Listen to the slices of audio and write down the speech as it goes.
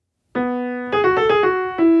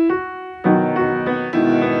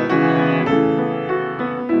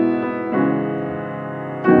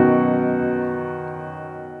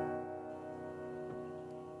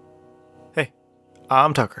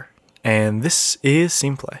I'm Tucker, and this is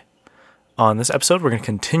Scene Play. On this episode, we're going to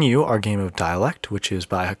continue our game of Dialect, which is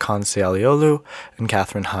by Hakan Sealiolu and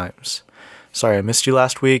Catherine Himes. Sorry I missed you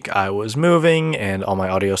last week. I was moving, and all my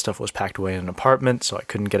audio stuff was packed away in an apartment, so I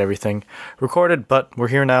couldn't get everything recorded, but we're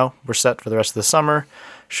here now. We're set for the rest of the summer.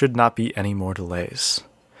 Should not be any more delays.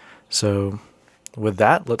 So, with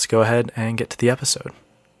that, let's go ahead and get to the episode.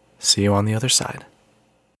 See you on the other side.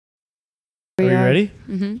 Are you ready?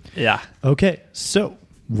 Mm-hmm. Yeah. Okay, so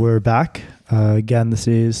we're back. Again, this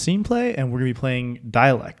is Scene Play, and we're going to be playing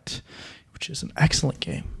Dialect, which is an excellent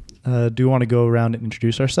game. Do you want to go around and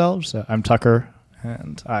introduce ourselves? I'm Tucker,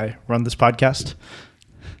 and I run this podcast.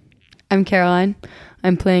 I'm Caroline.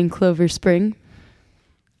 I'm playing Clover Spring.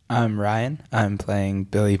 I'm Ryan. I'm playing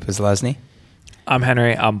Billy Pozlesny. I'm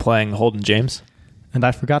Henry. I'm playing Holden James. And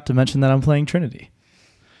I forgot to mention that I'm playing Trinity.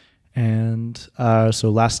 And so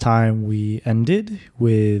last time we ended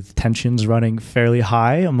with tensions running fairly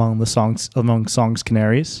high among Song's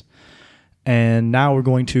Canaries. And now we're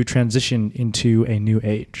going to transition into a new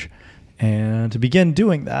age. And to begin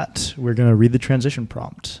doing that, we're going to read the transition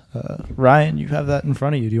prompt. Ryan, you have that in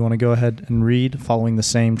front of you. Do you want to go ahead and read following the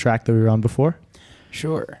same track that we were on before?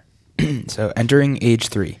 Sure. So, entering Age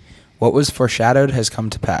 3. What was foreshadowed has come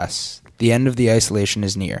to pass. The end of the isolation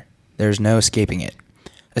is near. There is no escaping it.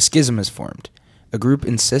 A schism is formed. A group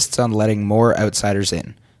insists on letting more outsiders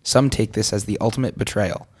in. Some take this as the ultimate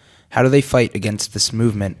betrayal. How do they fight against this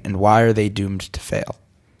movement, and why are they doomed to fail?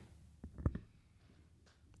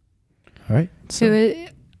 All right. So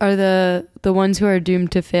are the ones who are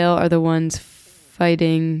doomed to fail are the ones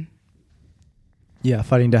fighting? Yeah,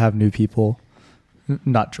 fighting to have new people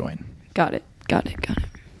not join. Got it.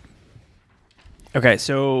 Okay,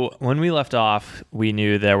 so when we left off, we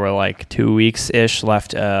knew there were like 2 weeks-ish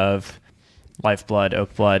left of Lifeblood,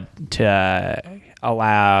 Oakblood to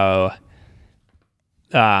allow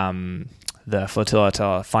the flotilla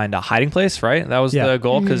to find a hiding place, right? That was the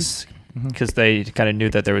goal, because they kind of knew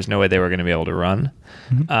that there was no way they were going to be able to run.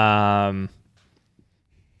 Mm-hmm.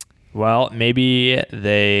 Well, maybe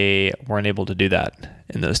they weren't able to do that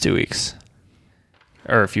in those 2 weeks.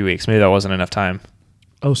 Or a few weeks. Maybe that wasn't enough time.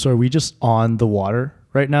 Oh, so are we just on the water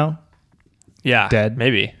right now? Yeah. Dead?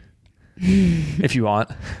 Maybe. If you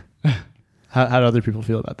want. How do other people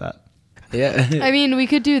feel about that? Yeah. I mean, we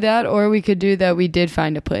could do that, or we could do that we did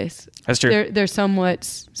find a place. That's true. They're somewhat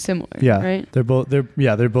similar, Yeah. right? They're both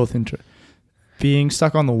being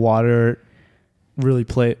stuck on the water really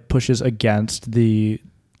pushes against the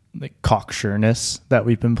cocksureness that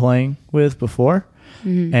we've been playing with before.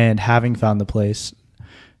 Mm-hmm. And having found the place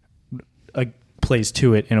plays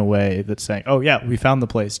to it in a way that's saying, oh yeah, we found the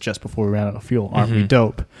place just before we ran out of fuel. Aren't we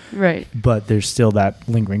dope? Right. But there's still that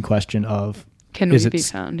lingering question of, Can we be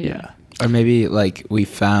found? Yeah. Or maybe like we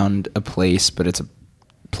found a place, but it's a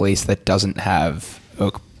place that doesn't have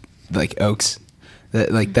oaks.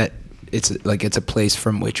 It's a place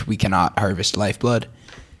from which we cannot harvest lifeblood.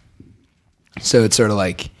 So it's sort of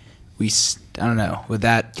like I don't know, would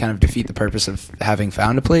that kind of defeat the purpose of having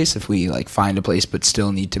found a place if we like find a place but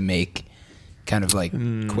still need to make kind of like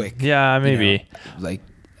quick, yeah, maybe I don't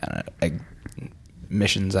know, like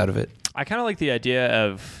missions out of it. I kind of like the idea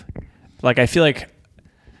of like, I feel like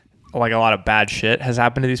a lot of bad shit has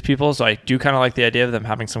happened to these people, so I do kind of like the idea of them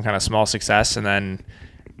having some kind of small success and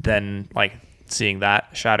then like seeing that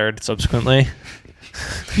shattered subsequently.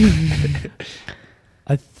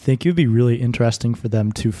 I think it would be really interesting for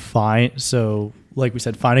them to find, so like we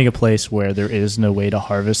said, finding a place where there is no way to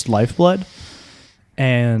harvest lifeblood,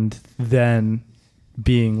 and then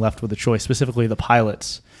being left with a choice, specifically the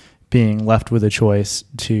pilots being left with a choice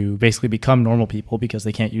to basically become normal people because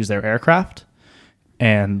they can't use their aircraft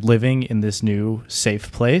and living in this new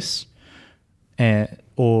safe place,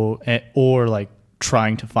 or like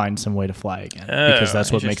trying to find some way to fly again because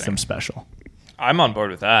that's what makes them special. I'm on board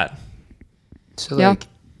with that. So like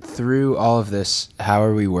through all of this, how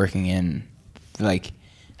are we working in, like,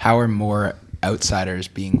 how are more outsiders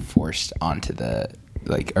being forced onto the,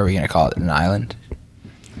 like, are we going to call it an island?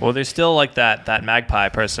 Well, there's still like that magpie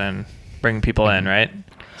person bringing people in, right?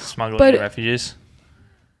 Smuggling refugees.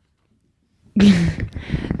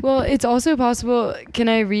 Well, it's also possible. Can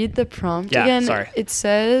I read the prompt again? Sorry. It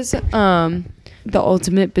says the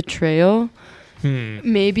ultimate betrayal.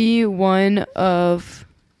 Maybe one of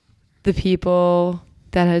the people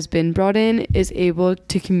that has been brought in is able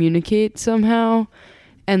to communicate somehow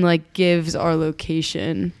and like gives our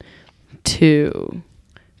location to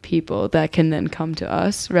people that can then come to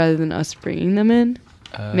us rather than us bringing them in.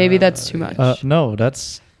 Maybe that's too much. No,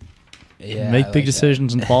 that's make big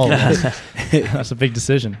decisions and follow them. That's a big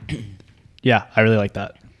decision. Yeah, I really like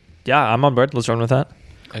that. Yeah, I'm on board. Let's run with that.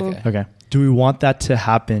 Cool. Okay. Okay. Do we want that to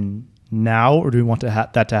happen now, or do we want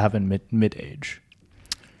that to happen mid-age?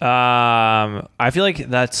 I feel like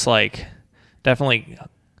that's like definitely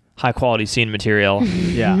high quality scene material.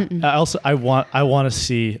 Yeah. I want to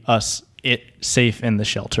see us safe in the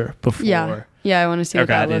shelter before Yeah, I want to see what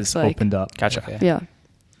Okay, that that looks is like. opened up. Gotcha. Okay. Yeah.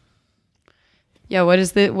 Yeah, what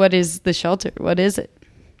is the shelter? What is it?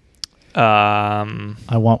 Um,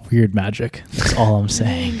 I want weird magic. That's all I'm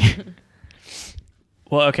saying.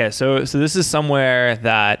 well, okay, so this is somewhere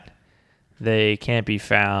that they can't be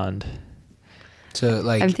found. So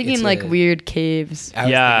like I'm thinking it's like a- weird caves. I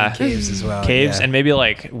was Yeah. thinking caves as well. Caves yeah. and maybe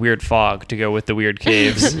like weird fog to go with the weird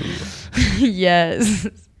caves. Yes.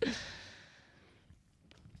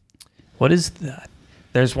 What is that?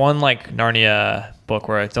 There's one like Narnia book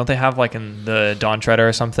where don't they have like in the Dawn Treader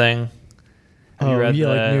or something? Have you read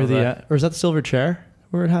like near the- or is that the Silver Chair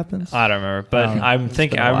where it happens? I don't remember, but Oh, I'm it's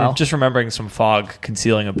thinking been a while. I'm just remembering some fog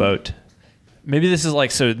concealing a boat. Maybe this is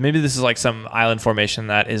like some island formation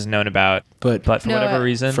that is known about, But but for No, whatever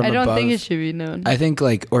reason, from I don't think above- it should be known. I think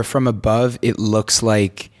like or from above it looks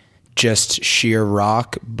like just sheer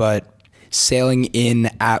rock, but sailing in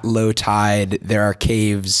at low tide there are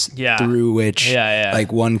caves Yeah. through which Yeah.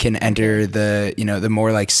 like one can enter the the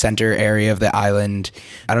more like center area of the island.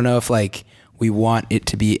 I don't know if like we want it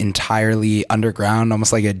to be entirely underground,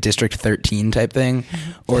 almost like a District 13 type thing,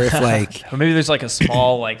 or if like or maybe there's like a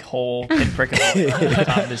small like hole pinprick at the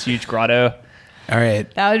top of this huge grotto. all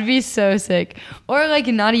right, That would be so sick. Or like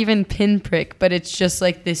not even pinprick, but it's just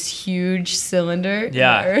like this huge cylinder. in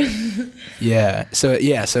Yeah. the earth. so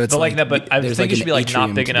it's But like that, but I there's, think it should an be like atrium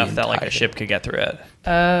not big to the enough that like a entire ship could get through it.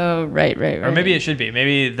 Oh, right. Or maybe it should be.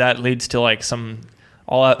 Maybe that leads to like some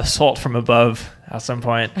all-out assault from above at some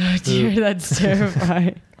point. Oh dear, that's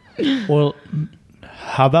terrifying. Well,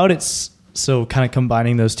 how about so kind of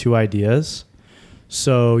combining those two ideas.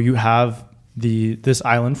 So you have this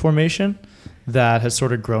island formation that has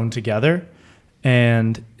sort of grown together,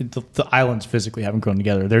 and the islands physically haven't grown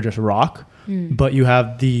together. They're just rock, but you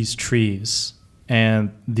have these trees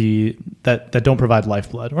and that don't provide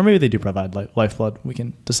lifeblood, or maybe they do provide lifeblood. We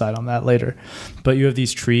can decide on that later. But you have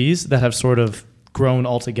these trees that have sort of grown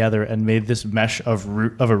all together and made this mesh of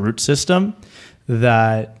a root system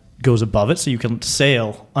that goes above it, so you can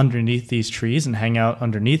sail underneath these trees and hang out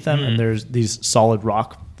underneath them. And there's these solid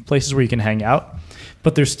rock places where you can hang out,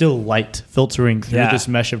 but there's still light filtering through this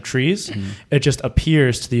mesh of trees. It just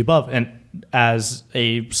appears to the above and as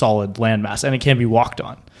a solid landmass, and it can be walked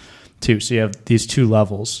on too. So you have these two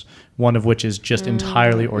levels, one of which is just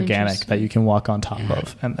entirely organic that you can walk on top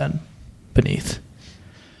of, and then beneath.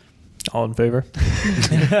 All in favor?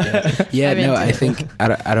 Yeah, I'm no, into I it. think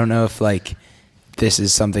I don't know if like this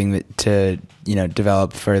is something that to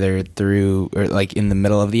develop further through or like in the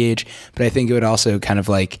middle of the age, but I think it would also kind of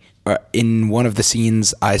like in one of the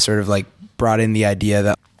scenes I sort of like brought in the idea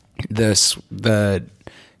that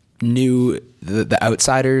the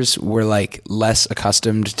outsiders were like less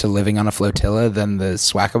accustomed to living on a flotilla than the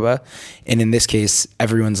Swakaba, and in this case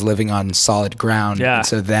everyone's living on solid ground. Yeah. And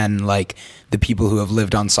so then like the people who have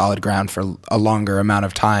lived on solid ground for a longer amount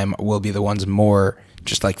of time will be the ones more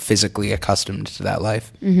just like physically accustomed to that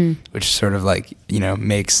life, which sort of like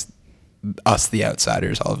makes us the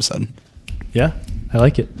outsiders all of a sudden. Yeah, I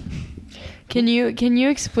like it. Can you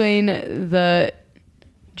explain the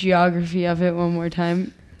geography of it one more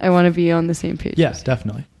time? I want to be on the same page. Yes,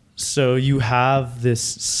 definitely. So you have this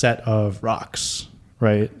set of rocks,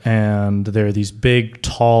 right? And there are these big,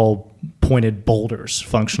 tall, pointed boulders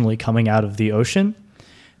functionally coming out of the ocean.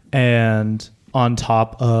 And on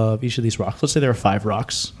top of each of these rocks, let's say there are 5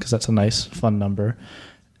 rocks, because that's a nice, fun number.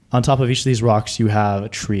 On top of each of these rocks, you have a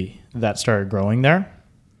tree that started growing there.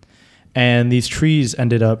 And these trees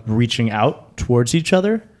ended up reaching out towards each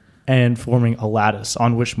other and forming a lattice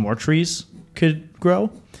on which more trees could grow.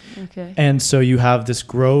 Okay. And so you have this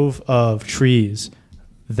grove of trees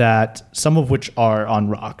that some of which are on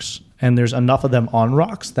rocks, and there's enough of them on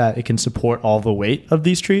rocks that it can support all the weight of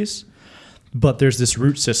these trees. But there's this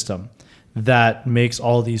root system that makes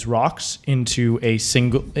all these rocks into a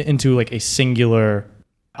singular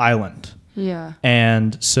island. Yeah.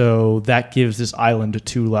 And so that gives this island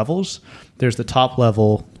 2 levels. There's the top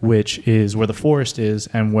level, which is where the forest is,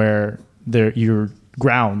 and where your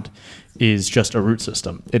ground is just a root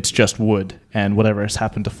system. It's just wood and whatever has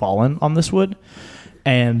happened to fallen on this wood.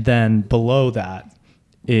 And then below that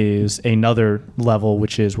is another level,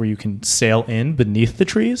 which is where you can sail in beneath the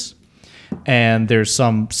trees. And there's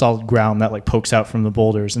some solid ground that like pokes out from the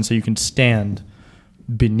boulders. And so you can stand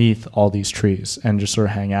beneath all these trees and just sort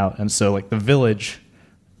of hang out. And so like the village,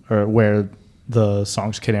 or where the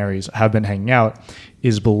Song's canaries have been hanging out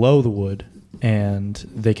is below the wood, and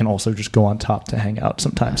they can also just go on top to hang out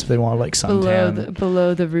sometimes if they want to like suntan.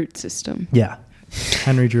 Below the root system. Yeah.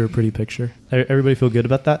 Henry drew a pretty picture. Everybody feel good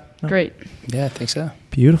about that? No? Great. Yeah, I think so.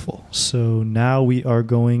 Beautiful. So now we are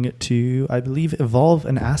going to, I believe, evolve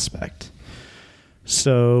an aspect.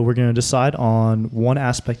 So we're going to decide on one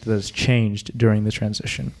aspect that has changed during the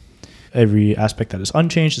transition. Every aspect that is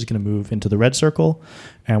unchanged is going to move into the red circle,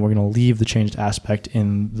 and we're going to leave the changed aspect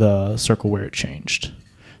in the circle where it changed.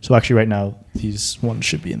 So actually right now, these ones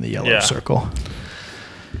should be in the yellow circle.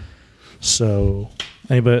 So...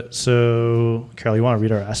 So, Carol, you want to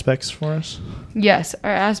read our aspects for us? Yes,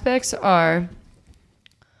 our aspects are: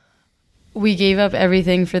 we gave up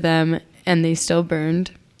everything for them and they still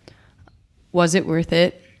burned. Was it worth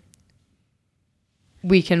it?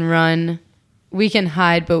 We can run. We can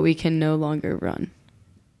hide, but we can no longer run.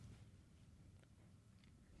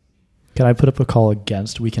 Can I put up a call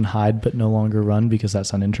against we can hide but no longer run, because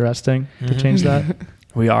that's uninteresting to change that?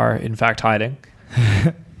 We are, in fact, hiding.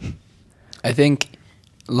 I think...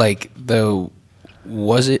 like, though,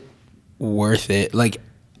 was it worth it? Like,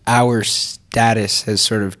 our status has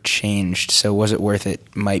sort of changed, so was it worth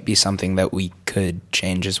it might be something that we could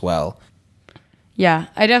change as well. Yeah,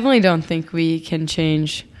 I definitely don't think we can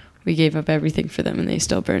change. We gave up everything for them and they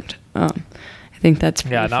still burned. I think that's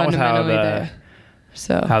pretty not with how there.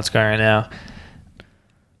 So how it's going right now.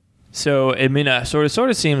 So I mean, sort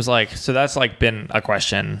of seems like, so that's like been a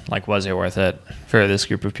question, like, was it worth it for this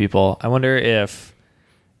group of people? I wonder if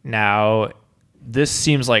now this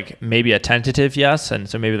seems like maybe a tentative yes, and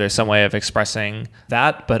so maybe there's some way of expressing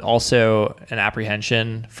that, but also an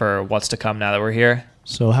apprehension for what's to come now that we're here.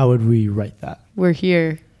 So how would we write that? we're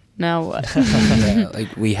here. Now what? Yeah,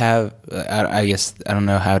 like we have, I guess, I don't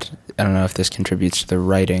know if this contributes to the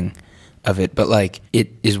writing of it, but like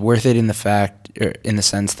it is worth it in the fact, or in the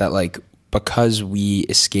sense that like, because we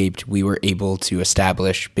escaped, we were able to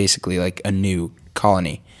establish basically like a new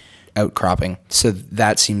colony outcropping. So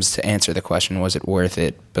that seems to answer the question, was it worth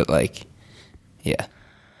it? But like, yeah.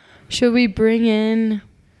 Should we bring in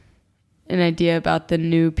an idea about the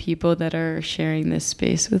new people that are sharing this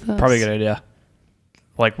space with us? Probably a good idea.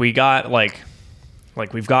 Like we got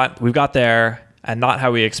we've got there and not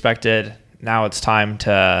how we expected. Now it's time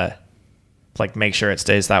to like make sure it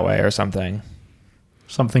stays that way or something.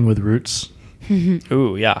 Something with roots.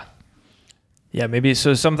 Ooh, yeah. Yeah, maybe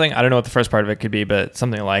so something, I don't know what the first part of it could be, but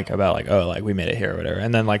something like about like, oh, like we made it here or whatever.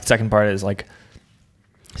 And then like the second part is like,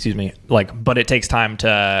 excuse me, like, but it takes time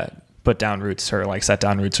to put down roots or like set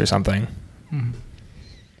down roots or something.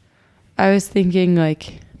 I was thinking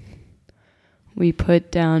like we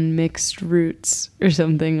put down mixed roots or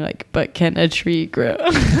something, like, but can a tree grow?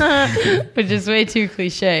 Which is way too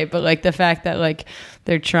cliche, but like the fact that like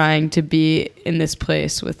they're trying to be in this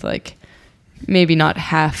place with like maybe not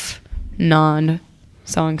half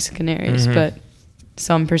non-songs canaries, but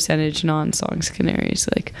some percentage non-songs canaries,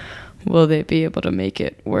 like will they be able to make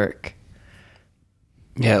it work?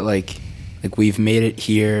 Yeah, like we've made it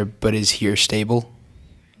here, but is here stable?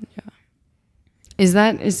 Is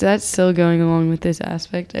that still going along with this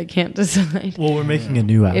aspect? I can't decide. Well, we're making a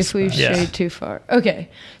new aspect. If we've strayed too far. Okay.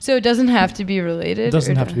 So it doesn't have to be related? It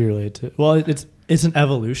doesn't have to be related to... Well, it's an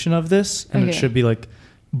evolution of this, and it should be like...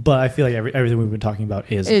 But I feel like everything we've been talking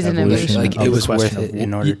about is an evolution. Like it was worth it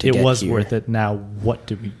in order to get here. It was worth it. Now, what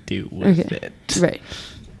do we do with it? Right.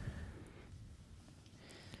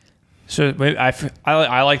 So maybe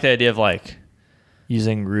I like the idea of like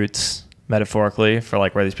using roots metaphorically for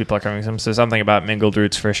like where these people are coming from. So something about mingled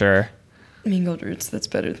roots for sure. Mingled roots, that's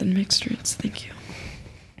better than mixed roots. Thank you.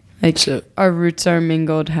 Like, so, our roots are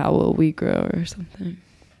mingled, how will we grow or something?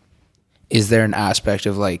 Is there an aspect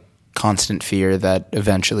of like constant fear that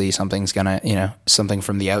eventually something's gonna, something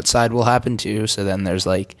from the outside will happen too? So then there's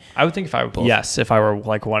like... I would think if I were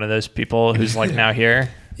like one of those people who's like now here.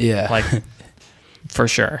 Yeah. Like, for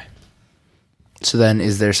sure. So then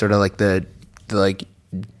is there sort of like the like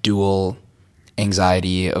dual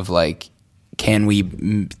anxiety of like, can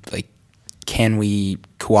we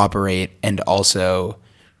cooperate, and also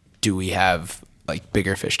do we have like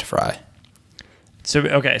bigger fish to fry? So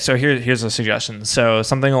here's a suggestion. So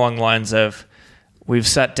something along the lines of, we've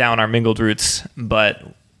set down our mingled roots, but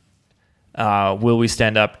will we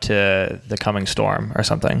stand up to the coming storm or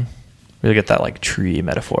something? We'll get that like tree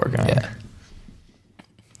metaphor going. Yeah.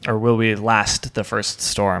 Or will we last the first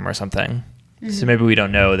storm or something? So maybe we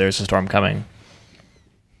don't know there's a storm coming.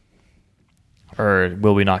 Or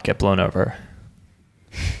will we not get blown over?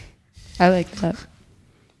 I like that.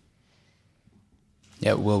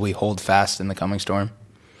 Yeah, will we hold fast in the coming storm?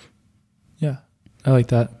 Yeah, I like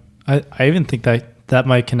that. I even think that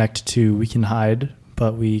might connect to we can hide,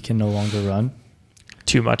 but we can no longer run.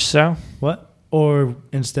 Too much so? What? Or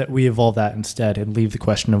instead, we evolve that instead and leave the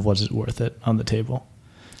question of was it worth it on the table.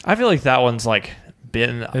 I feel like that one's like It's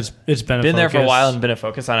been there for a focus. while and been a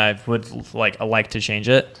focus, and I would like to change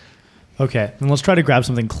it. Okay, then let's try to grab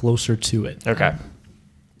something closer to it. Okay.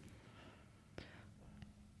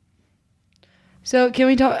 So can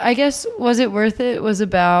we talk? I guess was it worth it? Was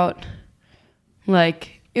about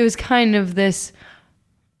like it was kind of this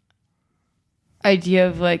idea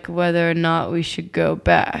of like whether or not we should go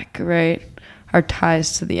back, right? Our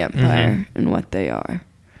ties to the empire and what they are,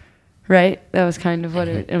 right? That was kind of what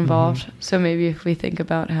it involved. So maybe if we think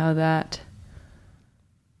about how that.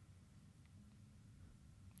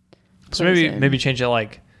 So plays in. maybe change it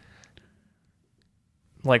like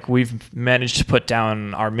we've managed to put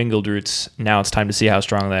down our mingled roots. Now it's time to see how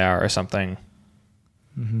strong they are, or something.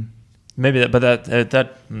 Mm-hmm. Maybe that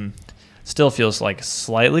still feels like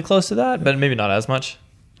slightly close to that, but maybe not as much.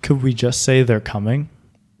 Could we just say they're coming?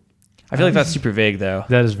 I feel like that's super vague, though.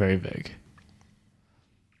 That is very vague.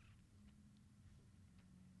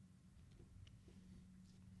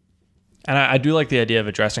 And I do like the idea of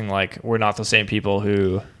addressing like we're not the same people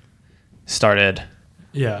who started.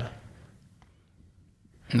 Yeah.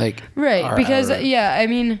 Like Right, because I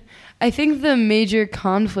mean, I think the major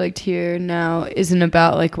conflict here now isn't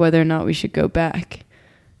about like whether or not we should go back.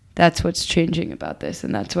 That's what's changing about this,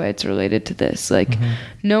 and that's why it's related to this. Like,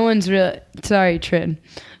 no one's really sorry, Trin,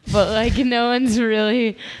 but like no one's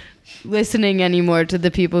really listening anymore to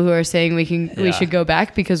the people who are saying we should go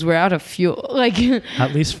back because we're out of fuel. Like,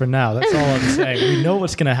 At least for now. That's all I'm saying. We know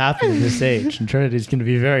what's going to happen in this age, and Trinity's going to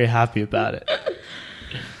be very happy about it.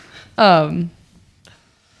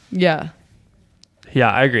 yeah. Yeah,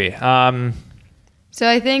 I agree. So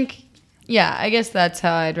I think, I guess that's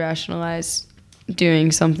how I'd rationalize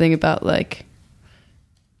doing something about like,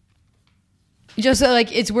 just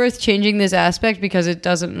like it's worth changing this aspect because it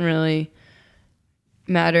doesn't really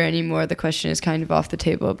matter anymore. The question is kind of off the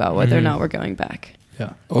table about whether or not we're going back.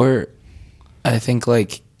 Yeah. Or I think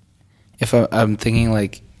like if I'm thinking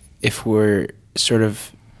like if we're sort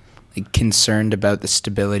of like concerned about the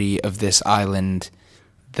stability of this island,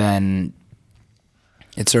 then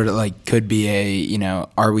it sort of like could be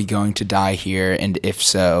are we going to die here? And if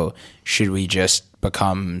so, should we just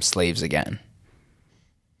become slaves again?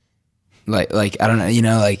 Like I don't know,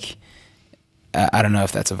 I don't know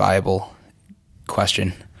if that's a viable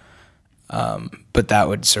question. But that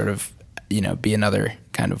would sort of, be another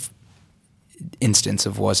kind of instance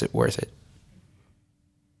of was it worth it?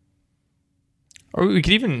 Or we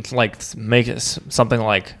could even like make it something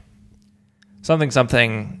like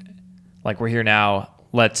we're here now.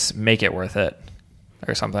 Let's make it worth it,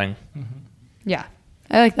 or something. Yeah,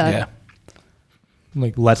 I like that. Yeah.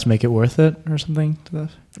 Like, let's make it worth it or something to that.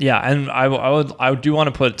 Yeah, and I do want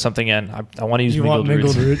to put something in. I want to use mingled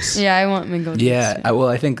roots. roots? Yeah, I want mingled Yeah, roots.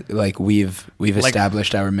 I think like we've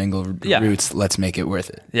established our mingled roots. Let's make it worth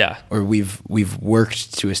it. Yeah, Or we've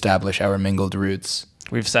worked to establish our mingled roots.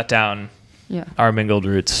 we've set down Yeah. our mingled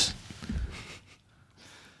roots.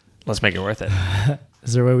 Let's make it worth it.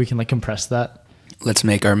 Is there a way we can like compress that? Let's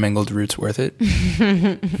make our mingled roots worth it.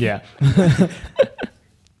 Yeah.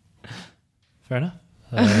 Fair enough.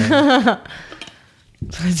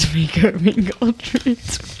 Let's make our mingled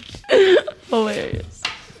roots. Hilarious.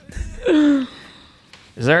 Is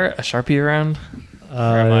there a Sharpie around?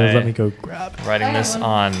 am I- Let me go grab. Writing this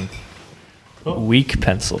on weak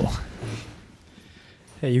pencil.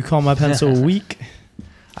 Hey, you call my pencil weak?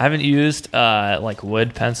 I haven't used like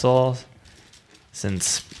wood pencil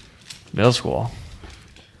since middle school.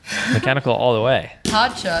 Mechanical all the way.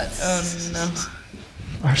 Hot shots. Oh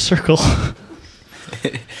no. Our circle.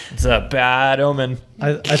 It's a bad omen.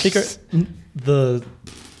 I think the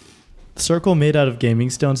circle made out of gaming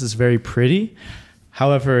stones is very pretty.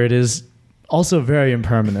 However, it is also very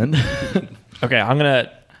impermanent. Okay, I'm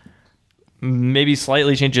gonna maybe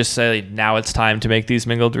slightly change. Just say now it's time to make these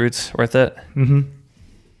mingled roots worth it. Mm-hmm.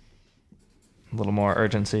 A little more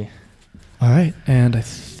urgency. All right, and I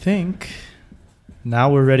think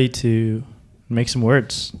now we're ready to make some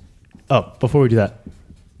words. Oh, before we do that,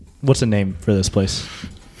 what's a name for this place?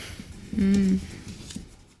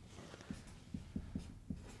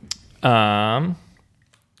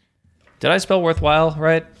 Did I spell worthwhile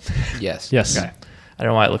right? Yes. Yes. Okay. I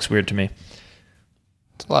don't know why it looks weird to me.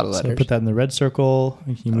 It's a lot of So letters. put that in the red circle.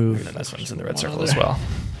 You can move. And this one's in the red circle as well.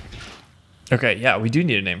 Okay, yeah, we do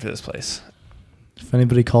need a name for this place. If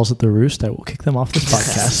anybody calls it the Roost, I will kick them off this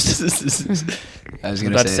podcast. I was I was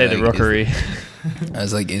going about to say the like, rookery. I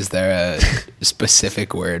was like, is there a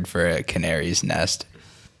specific word for a canary's nest?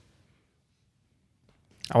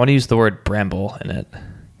 I want to use the word bramble in it.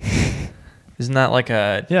 Isn't that like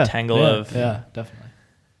a tangle of... Yeah, definitely.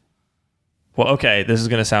 Well, okay, this is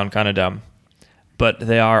going to sound kind of dumb, but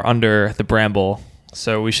they are under the bramble,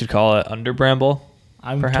 so we should call it under bramble.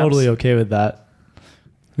 I'm perhaps? totally okay with that.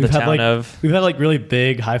 We've had like really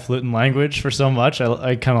big highfalutin language for so much.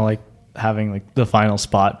 I kind of like having like the final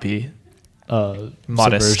spot be modest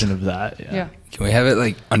subversion of that. Yeah. Can we have it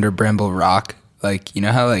like under Bramble Rock? Like, you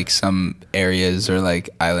know how like some areas or like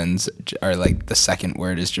islands are like the second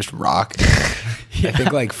word is just rock? I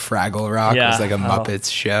think like Fraggle Rock was like a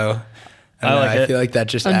Muppets show. I feel like that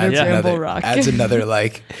just Under Bramble Rock. adds another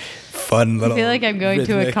like fun little. I feel like I'm going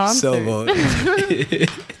to a concert.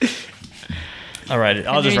 All right,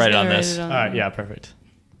 I'll just write it on this. All right, yeah, perfect.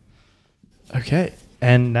 Okay,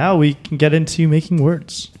 and now we can get into making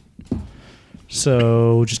words.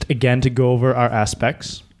 So just again to go over our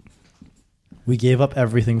aspects. We gave up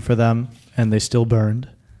everything for them, and they still burned.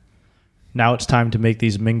 Now it's time to make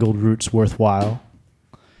these mingled roots worthwhile.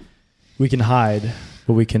 We can hide,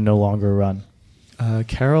 but we can no longer run.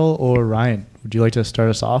 Carol or Ryan, would you like to start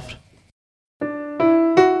us off?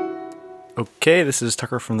 Okay, this is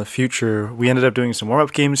Tucker from the future. We ended up doing some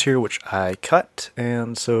warm-up games here, which I cut,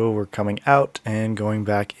 and so we're coming out and going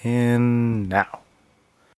back in now.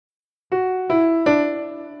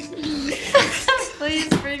 Please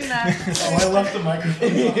bring that. I left the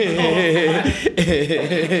microphone.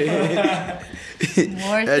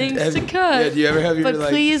 More things to cut. Yeah, do you ever have your but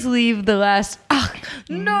please leave the last.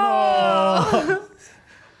 No.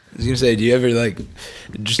 I was gonna say, do you ever like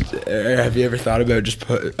just have you ever thought about just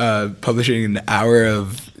publishing an hour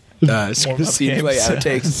of screenplay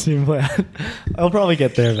outtakes? Screenplay. I'll probably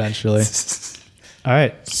get there eventually. All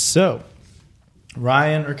right, so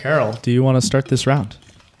Ryan or Carol, do you want to start this round?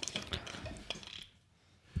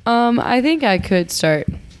 I think I could start.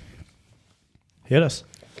 Hit us.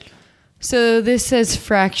 So this says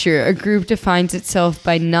fracture. A group defines itself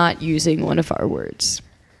by not using one of our words.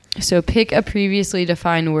 So pick a previously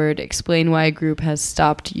defined word. Explain why a group has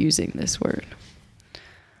stopped using this word.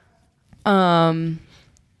 I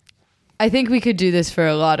think we could do this for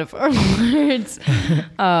a lot of our words.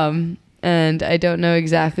 And I don't know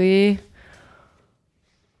exactly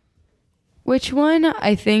which one.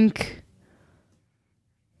 I think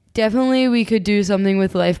definitely we could do something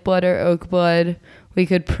with Lifeblood or Oakblood. We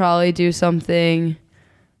could probably do something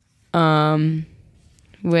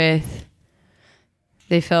with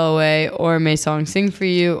They Fell Away or May Song Sing For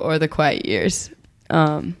You or The Quiet Years.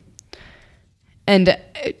 And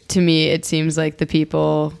to me, it seems like the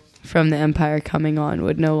people from the Empire coming on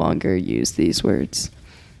would no longer use these words.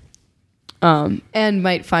 And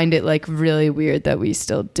might find it like really weird that we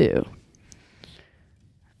still do.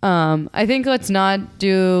 I think let's not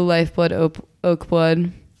do Lifeblood,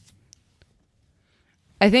 Oakblood.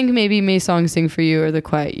 I think maybe May Song Sing For You or The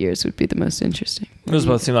Quiet Years would be the most interesting. Those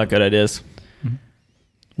both seem like good ideas.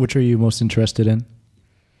 Which are you most interested in?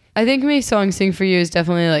 I think May Song Sing For You is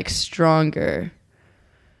definitely like stronger.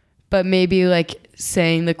 But maybe like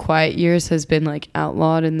saying The Quiet Years has been like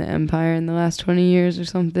outlawed in the Empire in the last 20 years or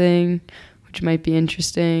something, which might be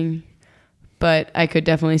interesting. But I could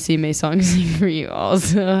definitely see May Song Sing For You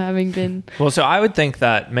also having been. Well, so I would think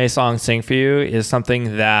that May Song Sing For You is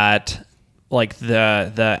something that like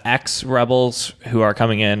the ex-rebels who are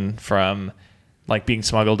coming in from like being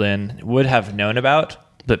smuggled in would have known about,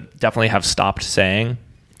 but definitely have stopped saying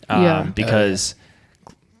because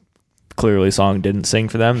clearly Song didn't sing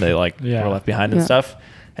for them. They like were left behind and stuff.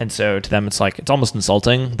 And so to them, it's like, it's almost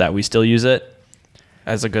insulting that we still use it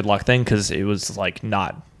as a good luck thing because it was like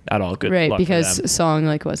not at all good luck because for them. Song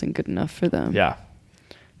like wasn't good enough for them. Yeah.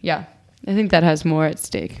 I think that has more at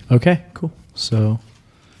stake. Okay, cool. So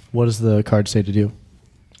what does the card say to do?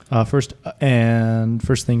 First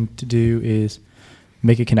thing to do is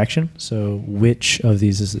make a connection. So which of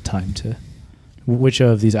these is the time to, which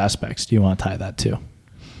of these aspects do you want to tie that to?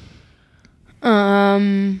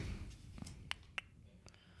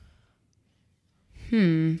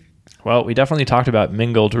 Well, we definitely talked about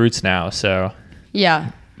mingled roots now, so.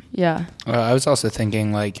 Yeah. I was also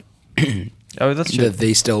thinking like, Oh, that's true. that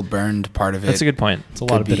they still burned part of it. That's a good point. It's a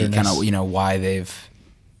lot of bitterness. Kind of,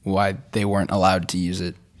 why they weren't allowed to use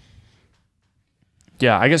it.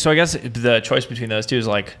 Yeah, I guess the choice between those two is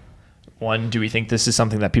like, one, do we think this is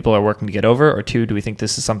something that people are working to get over, or two, do we think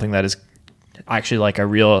this is something that is actually like a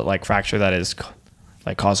real like fracture that is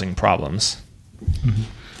like causing problems?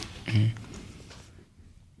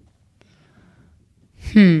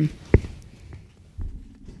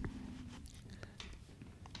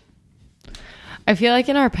 I feel like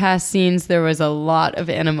in our past scenes there was a lot of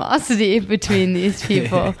animosity between these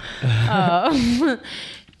people.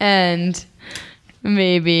 and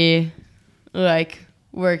maybe like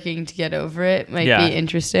working to get over it might Yeah. be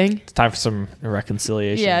interesting. It's time for some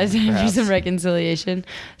reconciliation. Yeah, it's time for perhaps. some reconciliation.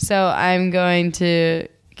 So I'm going to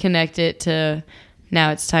connect it to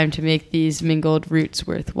now it's time to make these mingled roots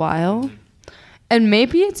worthwhile. And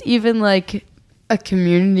maybe it's even like a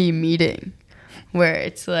community meeting where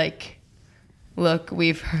it's like, look,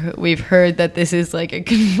 we've heard that this is like a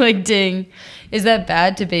conflicting. Is that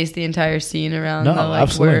bad to base the entire scene around No, the like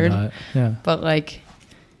absolutely word? not. Yeah. But like,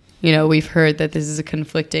 you know, we've heard that this is a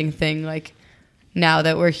conflicting thing. Like, now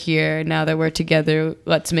that we're here, now that we're together,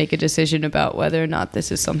 let's make a decision about whether or not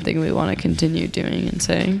this is something we want to continue doing and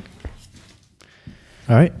saying.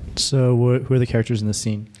 All right. So who are the characters in the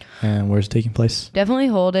scene, and where's it taking place? Definitely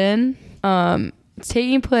Holden. It's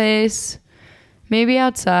taking place maybe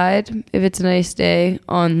outside if it's a nice day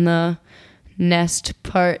on the nest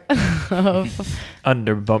part of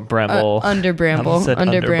Under Bramble. under Bramble, Almost said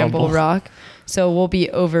under Bramble Bumble. Rock. So we'll be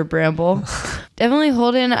over Bramble. Definitely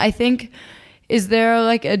Holden. I think, is there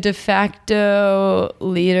like a de facto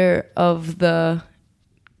leader of the?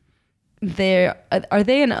 Are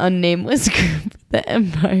they an unnameless group? The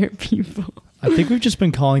Empire people. I think we've just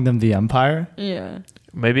been calling them the Empire. Yeah.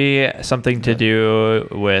 Maybe something to do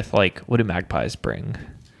with like, what do magpies bring?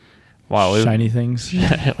 Wow, Shiny things.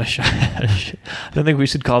 I don't think we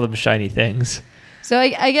should call them shiny things. So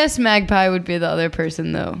I guess Magpie would be the other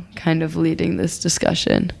person though, kind of leading this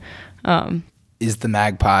discussion. Is the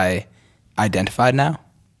magpie identified now?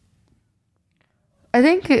 I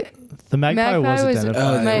think The magpie was was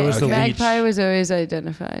identified. Ma- It was the okay. leech. Magpie was always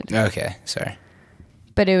identified, Okay, sorry.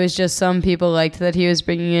 but it was just some people liked that he was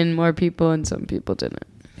bringing in more people and some people didn't.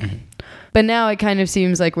 But now it kind of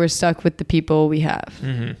seems like we're stuck with the people we have.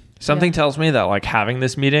 Mm-hmm. Something Yeah. tells me that like having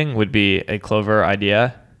this meeting would be a clever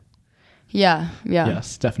idea. Yeah.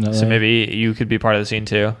 Yes, definitely. So maybe you could be part of the scene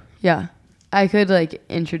too. Yeah. I could like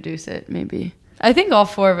introduce it maybe. I think all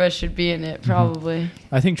four of us should be in it probably.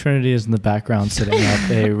 I think Trinity is in the background setting up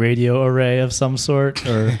a radio array of some sort,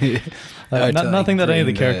 or To, nothing that any of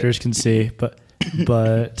the bring characters can see.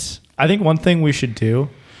 But I think one thing we should do.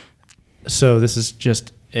 So this is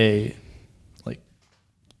just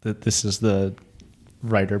this is the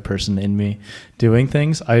writer person in me doing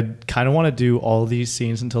things. I kind of want to do all these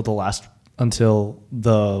scenes until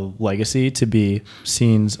the legacy to be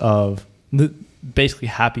scenes of basically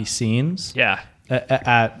happy scenes. Yeah.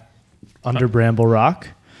 At under Bramble Rock,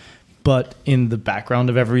 but in the background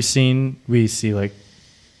of every scene, we see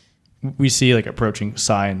approaching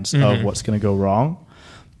signs of what's going to go wrong,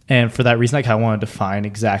 and for that reason, I kind of want to define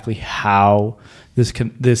exactly how this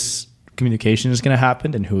communication is going to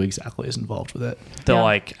happen and who exactly is involved with it. The Yeah.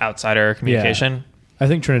 like outsider communication. I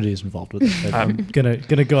think Trinity is involved with it. I'm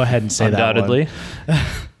gonna go ahead and say Undoubtedly. that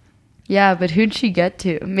one. Yeah, but who'd she get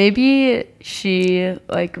to? Maybe she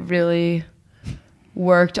like really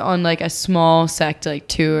worked on like a small sect, like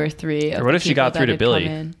 2 or 3. Or what if she got through to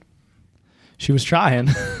Billy? She was trying.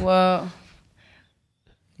 Whoa.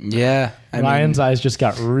 Yeah. Ryan's eyes just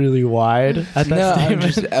got really wide at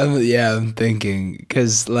that statement. I'm thinking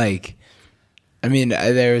because like, I mean,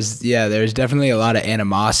 there's definitely a lot of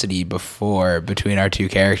animosity between our two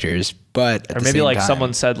characters, but at Or the maybe same like time-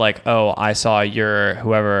 someone said like, "Oh, I saw your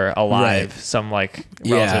whoever alive," Right. some like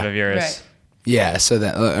Yeah. relative of yours. Right. Yeah,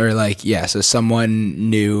 so someone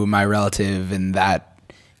knew my relative, and that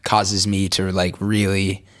causes me to like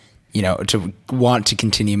really, to want to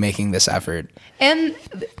continue making this effort. And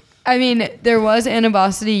I mean, there was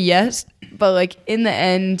animosity, yes, but like in the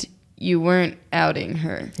end, you weren't outing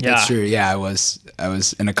her. Yeah. That's true. Yeah, I was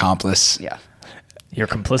an accomplice. Yeah. You're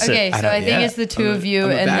complicit. Okay, so I think yeah. it's the two I'm of you, a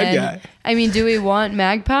and bad then guy. I mean, do we want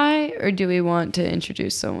Magpie or do we want to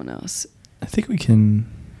introduce someone else? I think we can.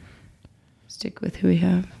 Stick with who we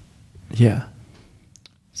have. Yeah.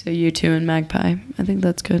 So you two and Magpie. I think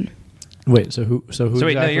that's good. Wait. So who? So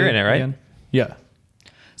wait, no, you're in it, right? again? Yeah.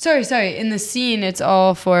 Sorry. In the scene, it's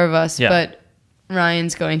all 4 of us, Yeah. but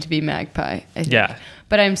Ryan's going to be Magpie. I think. Yeah.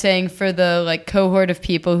 But I'm saying for the like cohort of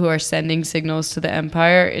people who are sending signals to the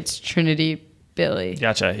Empire, it's Trinity, Billy,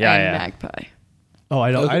 Gotcha. Yeah, and yeah. Magpie. Oh,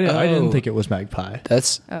 I didn't Oh. think it was Magpie.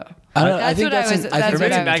 That's. Oh, I don't. I That's think what I that's. was- an- that's I Or think what maybe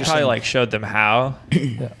that's I was- Magpie like showed them how.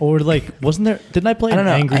 Yeah. Or like, wasn't there? Didn't I play I an don't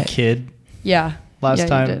know, angry I- kid? yeah. Last Yeah, you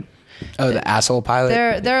time? did. Oh, the asshole pilot. There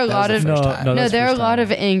are a That was lot the of first No, time. no. no. that's There are a first lot time.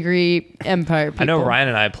 of angry Empire people. I know Ryan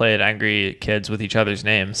and I played angry kids with each other's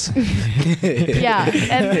names. Yeah,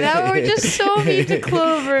 and that were just so mean to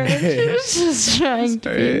Clover. She was just trying to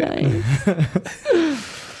be nice.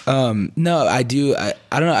 No, I do. I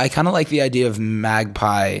don't know. I kind of like the idea of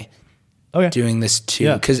Magpie Okay. doing this too,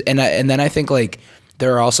 Yeah. because and then I think like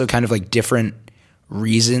there are also kind of like different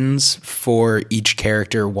reasons for each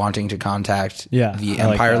character wanting to contact Yeah, the I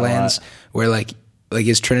like Empire that a lands, lot. where like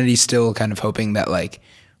is Trinity still kind of hoping that like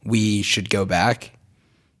we should go back?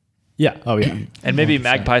 Yeah. Oh yeah. And maybe 100%.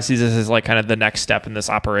 Magpie sees this as like kind of the next step in this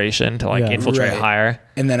operation to like Yeah. infiltrate Right. higher.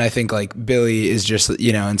 And then I think like Billy is just, and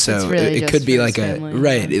It's so really it just could be for like his a family,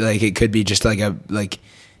 right, yeah. like it could be just like a like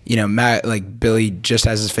like Billy just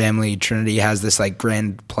has his family. Trinity has this like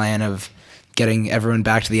grand plan of getting everyone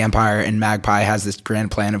back to the Empire, and Magpie has this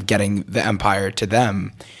grand plan of getting the Empire to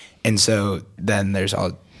them. And so then there's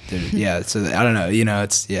So I don't know.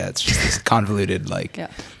 It's just this convoluted like. Yeah.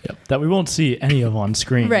 Yep. That we won't see any of on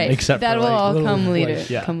screen. Right. Except that for, will like, all little, come later. like,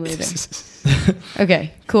 yeah. Come later.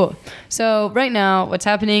 Okay, cool. So right now, what's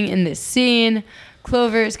happening in this scene?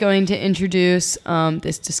 Clover is going to introduce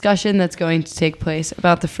this discussion that's going to take place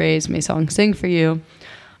about the phrase "May Song Sing for You,"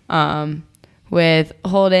 with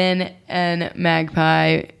Holden and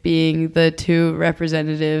Magpie being the two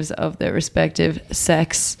representatives of their respective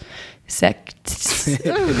sects,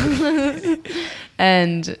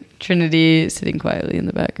 and Trinity sitting quietly in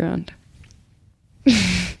the background.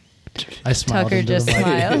 I smiled Tucker into just the mic.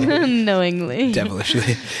 smiled knowingly.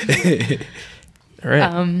 Devilishly. All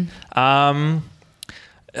right.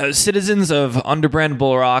 Citizens of Underbrand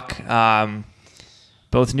Bullrock,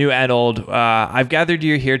 both new and old, I've gathered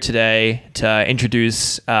you here today to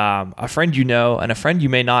introduce a friend you know and a friend you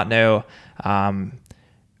may not know,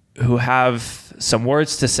 who have some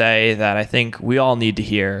words to say that I think we all need to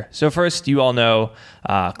hear. So first, you all know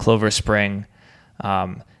Clover Spring,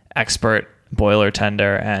 expert boiler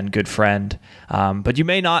tender and good friend, but you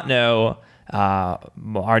may not know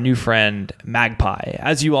our new friend Magpie.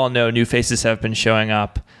 As you all know, new faces have been showing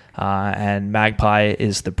up, and Magpie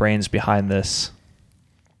is the brains behind this.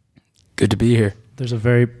 Good to be here. There's a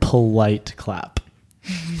very polite clap.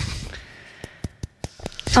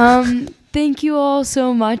 Thank you all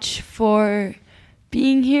so much for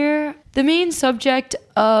being here. The main subject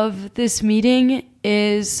of this meeting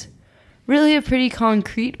is really a pretty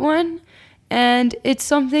concrete one, and it's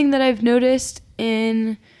something that I've noticed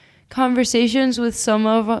in conversations with some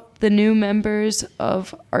of the new members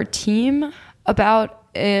of our team about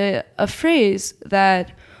a phrase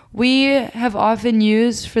that we have often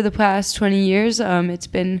used for the past 20 years. It's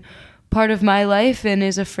been part of my life and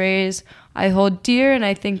is a phrase I hold dear, and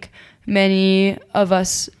I think many of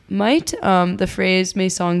us might. The phrase, "May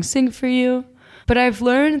Song Sing for You." But I've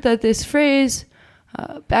learned that this phrase,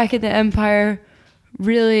 back in the Empire,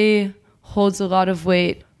 really holds a lot of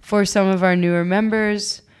weight for some of our newer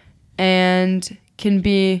members and can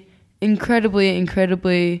be incredibly,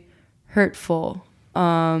 incredibly hurtful.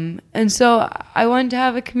 And so I wanted to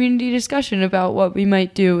have a community discussion about what we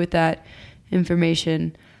might do with that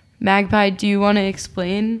information. Magpie, do you want to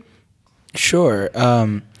explain? Sure.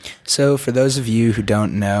 So for those of you who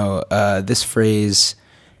don't know, this phrase,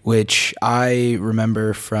 which I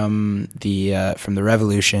remember from the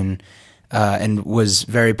Revolution, and was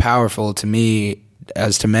very powerful to me,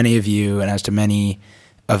 as to many of you, and as to many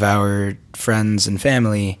of our friends and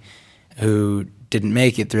family who didn't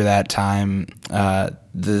make it through that time.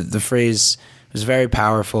 The phrase was very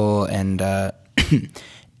powerful, and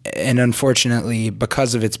and unfortunately,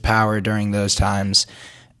 because of its power during those times,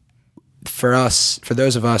 for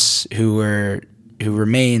those of us who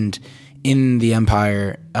remained in the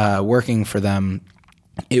Empire, working for them,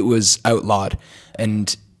 it was outlawed,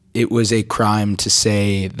 and it was a crime to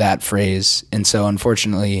say that phrase. And so,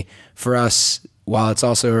 unfortunately, for us, while it's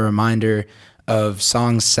also a reminder of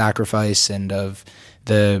Song's sacrifice and of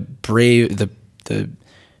the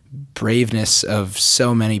braveness of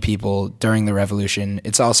so many people during the Revolution,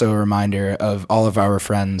 it's also a reminder of all of our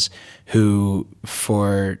friends who,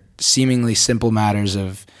 for seemingly simple matters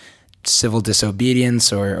of civil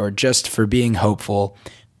disobedience or just for being hopeful,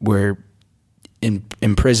 were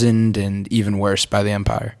imprisoned and even worse by the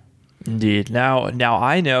Empire. Indeed. Now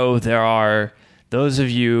I know there are those of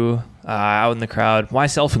you out in the crowd,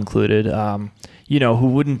 myself included, who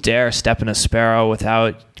wouldn't dare step in a sparrow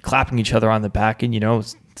without clapping each other on the back and,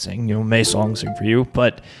 saying, "May Song Sing for You."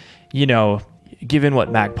 But, given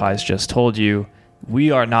what Magpie's just told you, we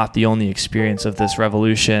are not the only experience of this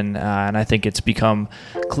revolution, and I think it's become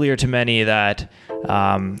clear to many that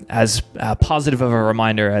as positive of a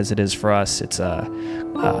reminder as it is for us, it's a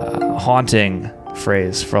haunting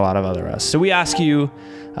phrase for a lot of other us. So we ask you,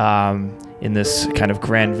 in this kind of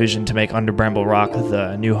grand vision to make Underbramble Rock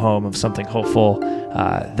the new home of something hopeful,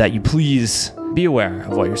 that you please be aware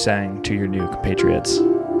of what you're saying to your new compatriots.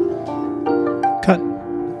 Cut.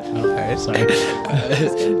 Okay, Sorry.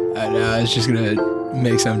 I know, I was just gonna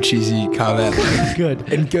make some cheesy comment.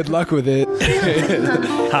 Good. And good luck with it.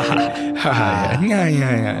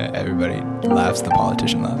 Yeah. Everybody laughs. The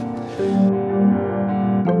politician laugh.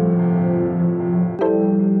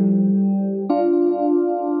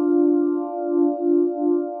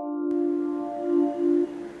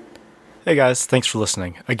 Hey guys, thanks for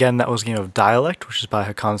listening. Again, that was a game of Dialect, which is by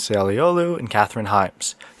Hakan Sealiolu and Catherine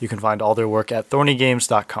Himes. You can find all their work at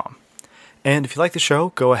thornygames.com. And if you like the show,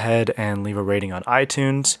 go ahead and leave a rating on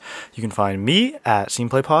iTunes. You can find me at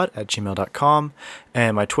sceneplaypod@gmail.com,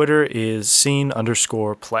 and my Twitter is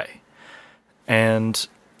scene_play. And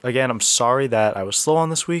again, I'm sorry that I was slow on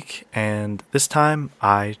this week, and this time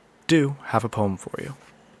I do have a poem for you.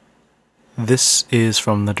 This is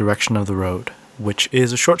from The Direction of the Road, which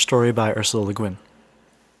is a short story by Ursula Le Guin.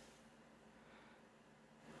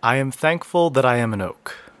 I am thankful that I am an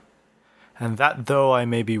oak, and that though I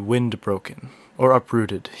may be wind-broken, or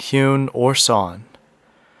uprooted, hewn, or sawn,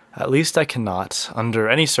 at least I cannot, under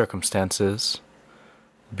any circumstances,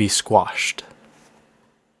 be squashed.